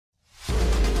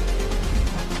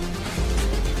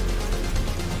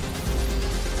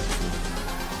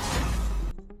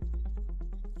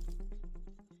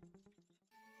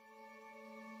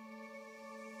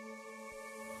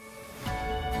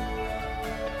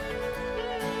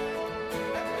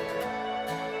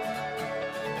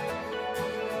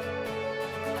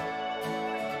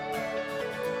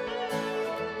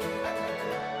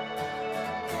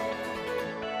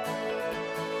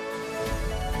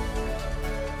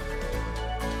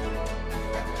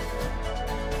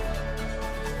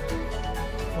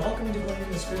Welcome to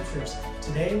Gleaning the Scriptures.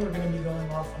 Today we're going to be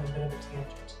going off on a bit of a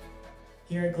tangent.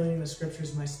 Here at Gleaning the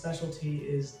Scriptures, my specialty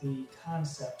is the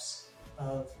concepts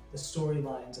of the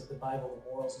storylines of the Bible,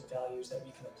 the morals and values that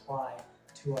we can apply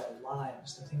to our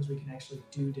lives, the things we can actually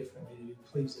do differently to be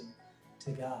pleasing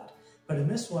to God. But in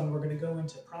this one, we're going to go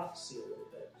into prophecy a little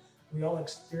bit. We all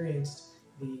experienced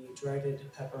the dreaded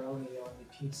pepperoni on the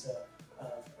pizza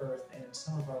of earth and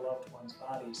some of our loved ones'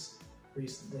 bodies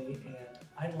recently, and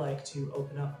I'd like to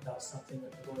open up about something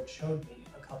that the Lord showed me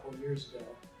a couple years ago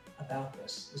about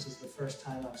this. This is the first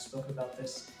time I've spoken about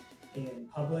this in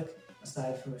public,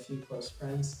 aside from a few close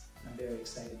friends. I'm very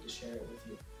excited to share it with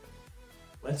you.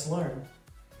 Let's learn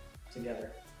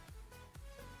together.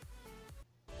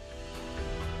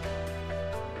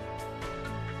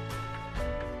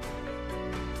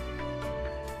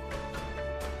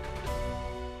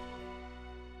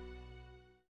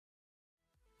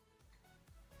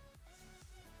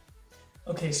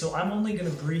 Okay, so I'm only going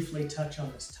to briefly touch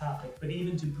on this topic, but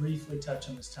even to briefly touch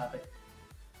on this topic,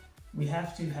 we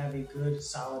have to have a good,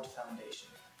 solid foundation.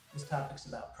 This topic's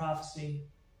about prophecy.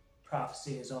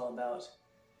 Prophecy is all about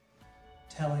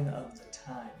telling of the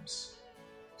times.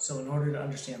 So in order to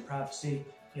understand prophecy,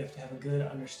 you have to have a good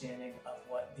understanding of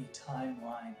what the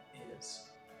timeline is.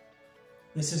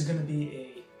 This is going to be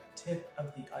a tip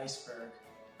of the iceberg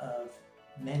of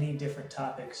many different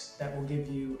topics that will give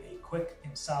you a quick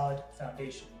and solid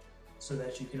foundation so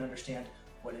that you can understand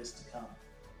what is to come.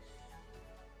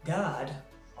 God,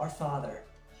 our Father,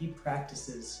 He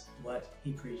practices what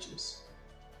He preaches.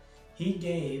 He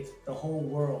gave the whole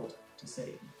world to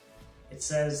Satan. It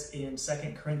says in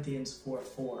 2 Corinthians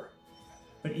 4:4,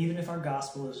 "But even if our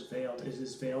gospel is veiled, it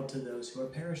is veiled to those who are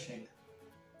perishing,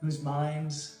 whose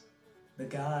minds the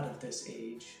God of this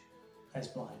age has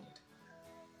blinded,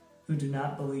 who do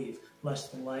not believe,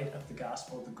 lest the light of the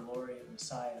gospel of the glory of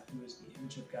Messiah, who is the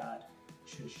image of God,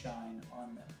 should shine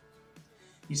on them."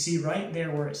 You see right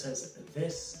there where it says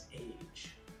this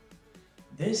age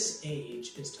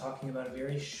is talking about a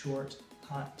very short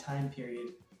time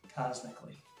period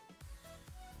cosmically.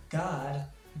 God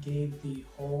gave the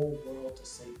whole world to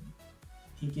Satan.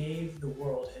 He gave the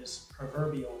world his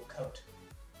proverbial coat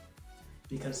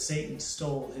because Satan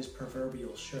stole his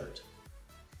proverbial shirt.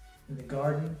 In the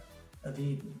Garden of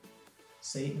Eden,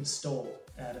 Satan stole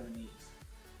Adam and Eve.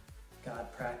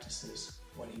 God practices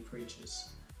what he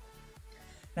preaches.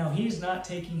 Now, he's not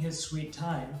taking his sweet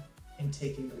time in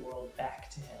taking the world back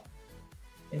to him.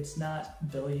 It's not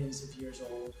billions of years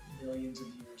old, millions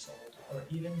of years old, or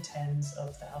even tens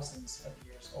of thousands of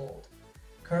years old.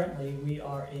 Currently, we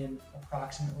are in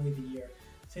approximately the year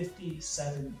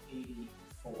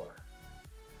 5784.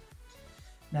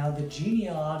 Now, the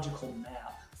genealogical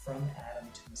map from Adam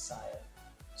to Messiah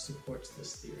supports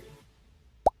this theory.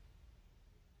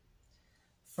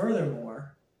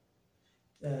 Furthermore,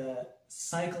 the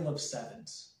cycle of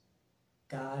sevens,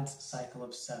 God's cycle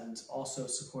of sevens, also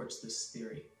supports this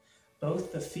theory.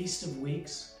 Both the Feast of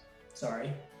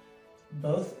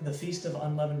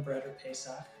Unleavened Bread or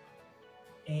Pesach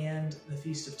and the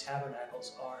Feast of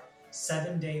Tabernacles are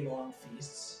 7-day-long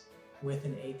feasts with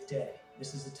an 8th day.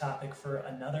 This is a topic for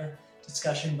another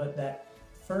discussion, but that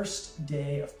first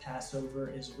day of Passover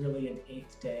is really an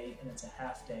 8th day, and it's a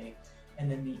half day. And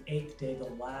then the 8th day,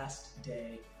 the last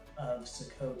day of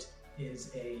Sukkot,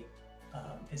 is an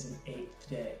 8th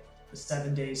day. The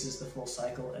 7 days is the full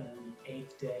cycle, and then the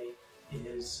 8th day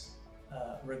is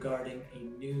regarding a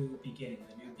new beginning,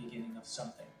 the new beginning of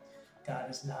something. God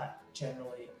is not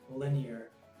generally linear.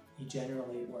 He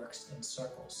generally works in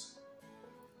circles.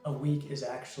 A week is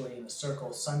actually in a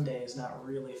circle. Sunday is not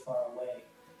really far away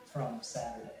from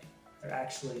Saturday. They're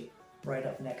actually right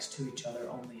up next to each other,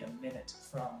 only a minute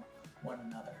from one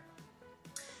another.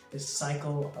 This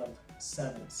cycle of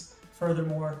sevens.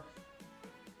 Furthermore,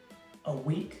 a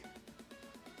week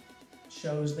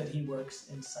shows that he works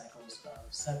in cycles of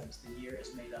sevens. The year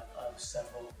is made up of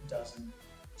several dozen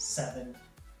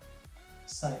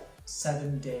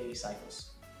 7-day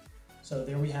cycles. So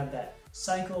there we have that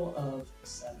cycle of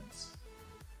sevens.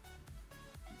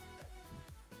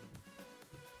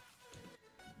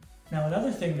 Now,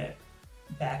 another thing that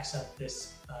backs up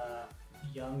this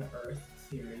young earth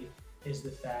theory is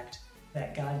the fact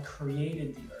that God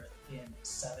created the earth in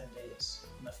 7 days.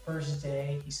 On the first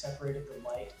day, he separated the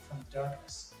light from the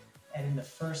darkness. And in the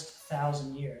first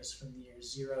 1,000 years, from the year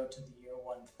 0 to the year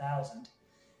 1,000,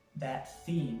 that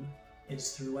theme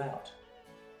is throughout,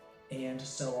 and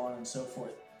so on and so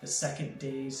forth. The second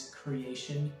day's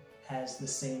creation has the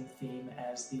same theme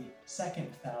as the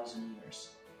second 1,000 years.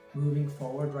 Moving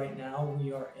forward right now,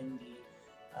 we are in the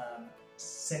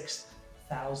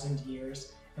 6,000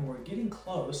 years, And we're getting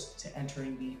close to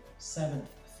entering the 7th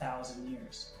 1,000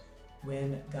 years.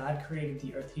 When God created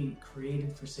the earth, he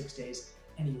created for 6 days,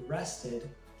 and he rested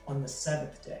on the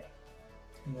 7th day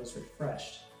and was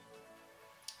refreshed.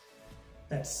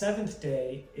 That 7th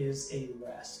day is a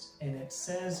rest, and it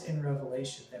says in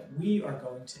Revelation that we are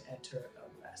going to enter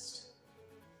a rest.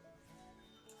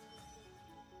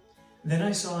 Then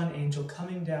I saw an angel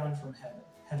coming down from heaven,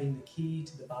 having the key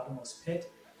to the bottomless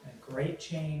pit and a great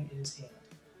chain in his hand.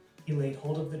 He laid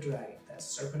hold of the dragon, that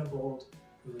serpent of old,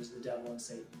 who is the devil and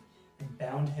Satan, and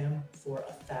bound him for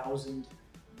 1,000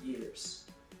 years.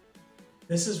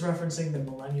 This is referencing the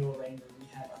millennial reign, where we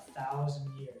have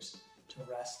 1,000 years to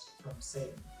rest from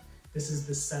Satan. This is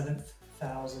the 7th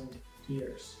 1,000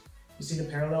 years. You see the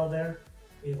parallel there?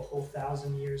 We have a whole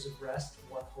 1,000 years of rest,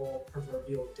 one whole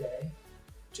proverbial day,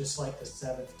 just like the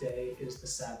 7th day is the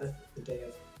Sabbath, the day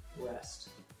of rest.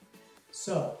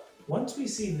 So, once we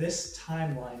see this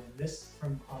timeline, this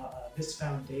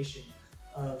foundation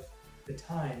of the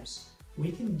times,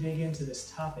 we can dig into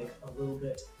this topic a little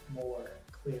bit more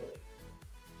clearly.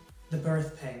 The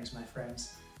birth pangs, my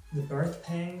friends. The birth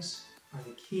pangs are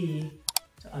the key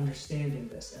to understanding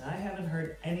this, and I haven't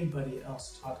heard anybody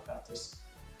else talk about this.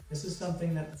 This is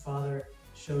something that the Father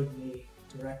showed me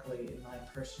directly in my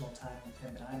personal time with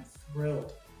him, and I'm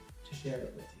thrilled to share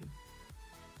it with you.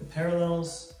 The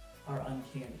parallels are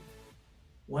uncanny.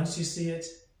 Once you see it,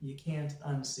 you can't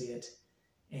unsee it,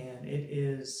 and it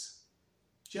is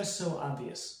just so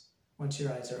obvious once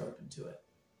your eyes are open to it.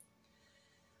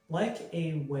 Like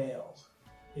a whale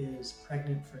is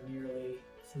pregnant for nearly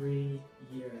 3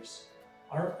 years,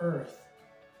 our Earth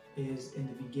is in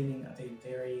the beginning of a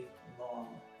very long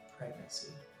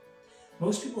pregnancy.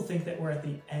 Most people think that we're at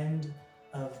the end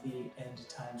of the end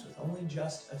times with only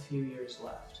just a few years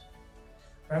left.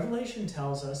 Revelation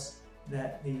tells us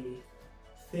that the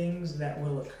things that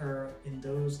will occur in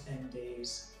those end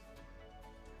days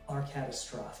are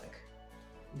catastrophic.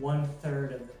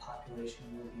 1/3 of the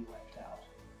population will be wiped out.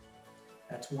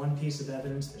 That's one piece of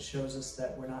evidence that shows us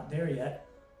that we're not there yet.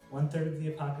 1/3 of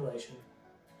the population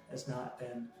has not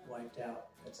been wiped out.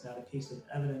 That's not a piece of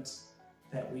evidence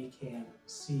that we can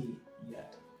see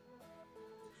yet.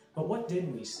 But what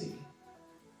did we see?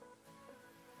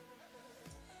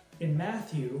 In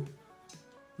Matthew,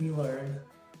 we learn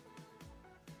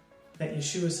that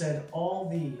Yeshua said, all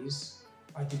these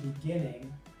are the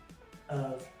beginning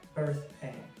of birth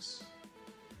pangs.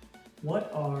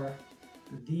 What are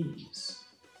these?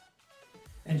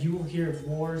 And you will hear of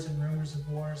wars and rumors of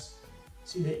wars.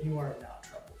 See that you are not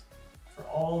troubled, for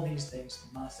all these things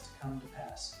must come to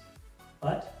pass.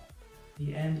 But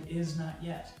the end is not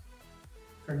yet.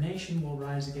 For nation will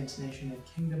rise against nation, and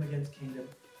kingdom against kingdom,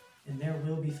 and there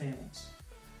will be famines,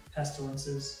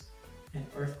 pestilences, and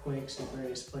earthquakes in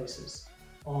various places.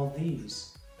 All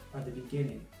these are the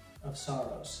beginning of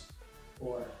sorrows,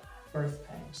 or birth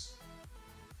pangs.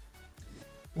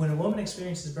 When a woman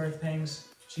experiences birth pangs,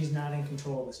 she's not in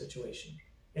control of the situation.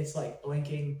 It's like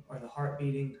blinking, or the heart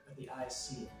beating, or the eyes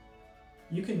seeing.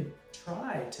 You can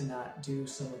try to not do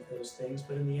some of those things,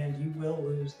 but in the end, you will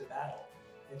lose the battle.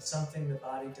 It's something the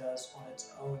body does on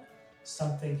its own.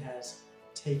 Something has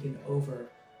taken over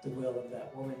the will of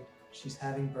that woman. She's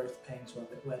having birth pangs,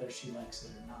 whether she likes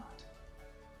it or not.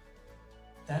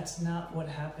 That's not what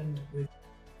happened with.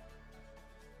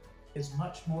 It's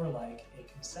much more like a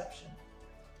conception.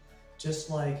 Just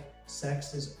like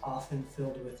sex is often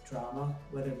filled with drama,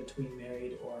 whether between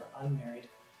married or unmarried,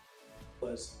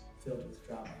 was filled with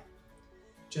drama.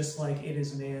 Just like it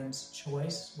is man's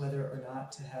choice whether or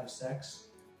not to have sex,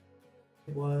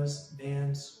 it was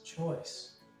man's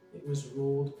choice. It was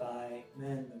ruled by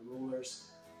men. The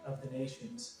rulers of the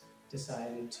nations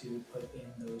decided to put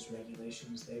in those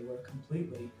regulations. They were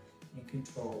completely in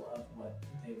control of what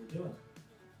they were doing.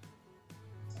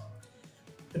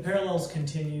 The parallels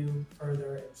continue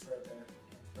further and further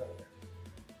and further.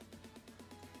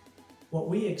 What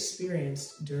we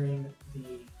experienced during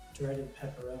the dreaded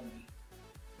Pepperoni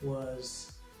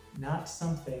was not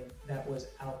something that was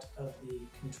out of the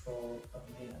control of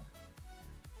man.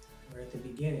 We're at the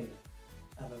beginning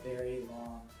of a very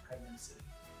long pregnancy.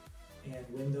 And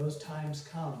when those times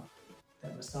come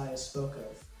that Messiah spoke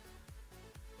of,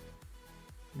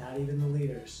 not even the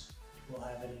leaders will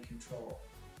have any control.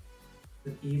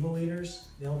 The evil leaders,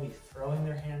 they'll be throwing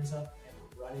their hands up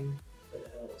and running for the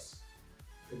hills.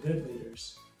 The good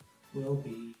leaders will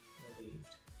be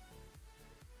relieved.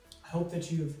 I hope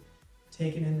that you've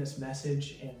taken in this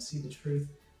message and see the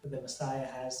truth that the Messiah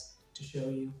has to show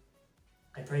you.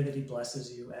 I pray that he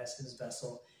blesses you as his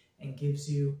vessel and gives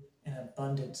you an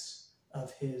abundance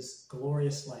of his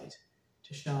glorious light to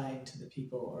to shine to the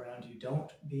people around you.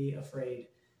 Don't be afraid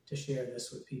to share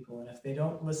this with people. And if they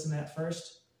don't listen at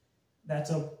first,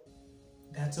 that's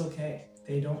okay.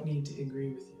 They don't need to agree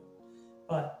with you.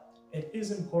 But it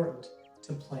is important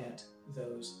to plant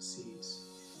those seeds.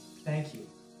 Thank you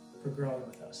for growing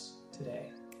with us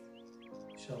today.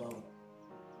 Shalom.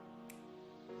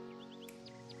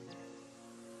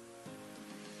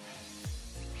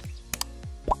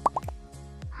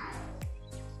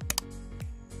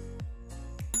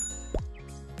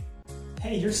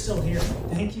 Hey, you're still here.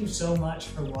 Thank you so much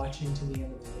for watching to the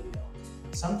end of the video.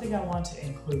 Something I want to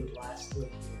include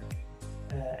lastly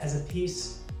here, as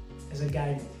a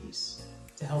guiding piece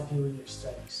to help you in your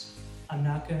studies. I'm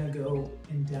not going to go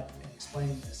in depth in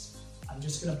explaining this. I'm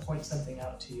just going to point something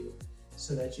out to you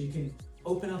so that you can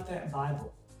open up that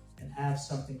Bible and have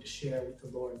something to share with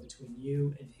the Lord between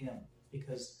you and Him,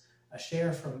 because a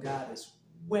share from God is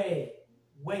way,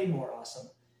 way more awesome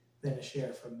than a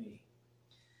share from me.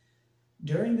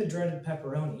 During the dreaded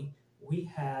Pepperoni, we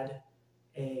had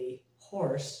a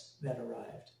horse that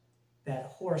arrived. That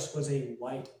horse was a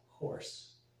white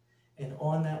horse. And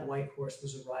on that white horse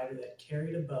was a rider that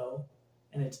carried a bow,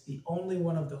 and it's the only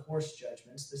one of the horse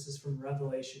judgments. This is from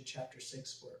Revelation chapter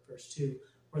 6, verse 2,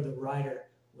 where the rider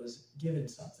was given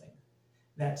something.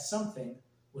 That something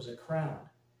was a crown,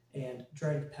 and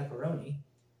dreaded Pepperoni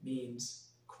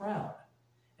means crown.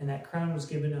 And that crown was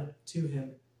given up to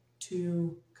him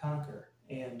to conquer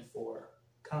and for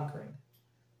conquering.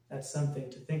 That's something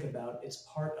to think about. It's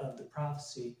part of the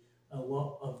prophecy of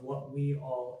what we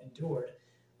all endured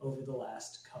over the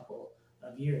last couple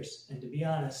of years. And to be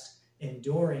honest,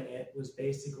 enduring it was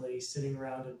basically sitting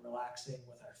around and relaxing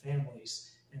with our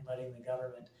families and letting the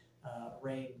government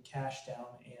rain cash down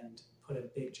and put a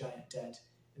big giant dent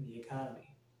in the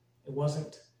economy. It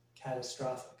wasn't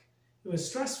catastrophic. It was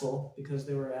stressful because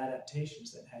there were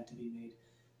adaptations that had to be made,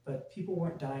 but people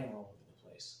weren't dying all over the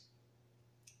place.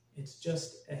 It's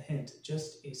just a hint,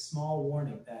 just a small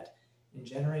warning that in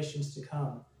generations to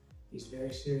come, these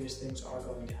very serious things are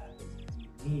going to happen.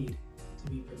 We need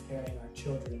to be preparing our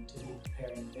children, to be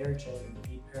preparing their children, to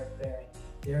be preparing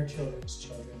their children's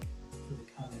children for the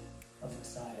coming of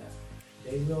Messiah.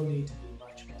 They will need to be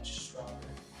much, much stronger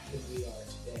than we are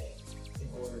today in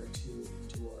order to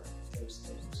endure those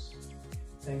things.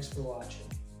 Thanks for watching,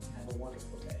 and have a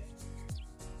wonderful day.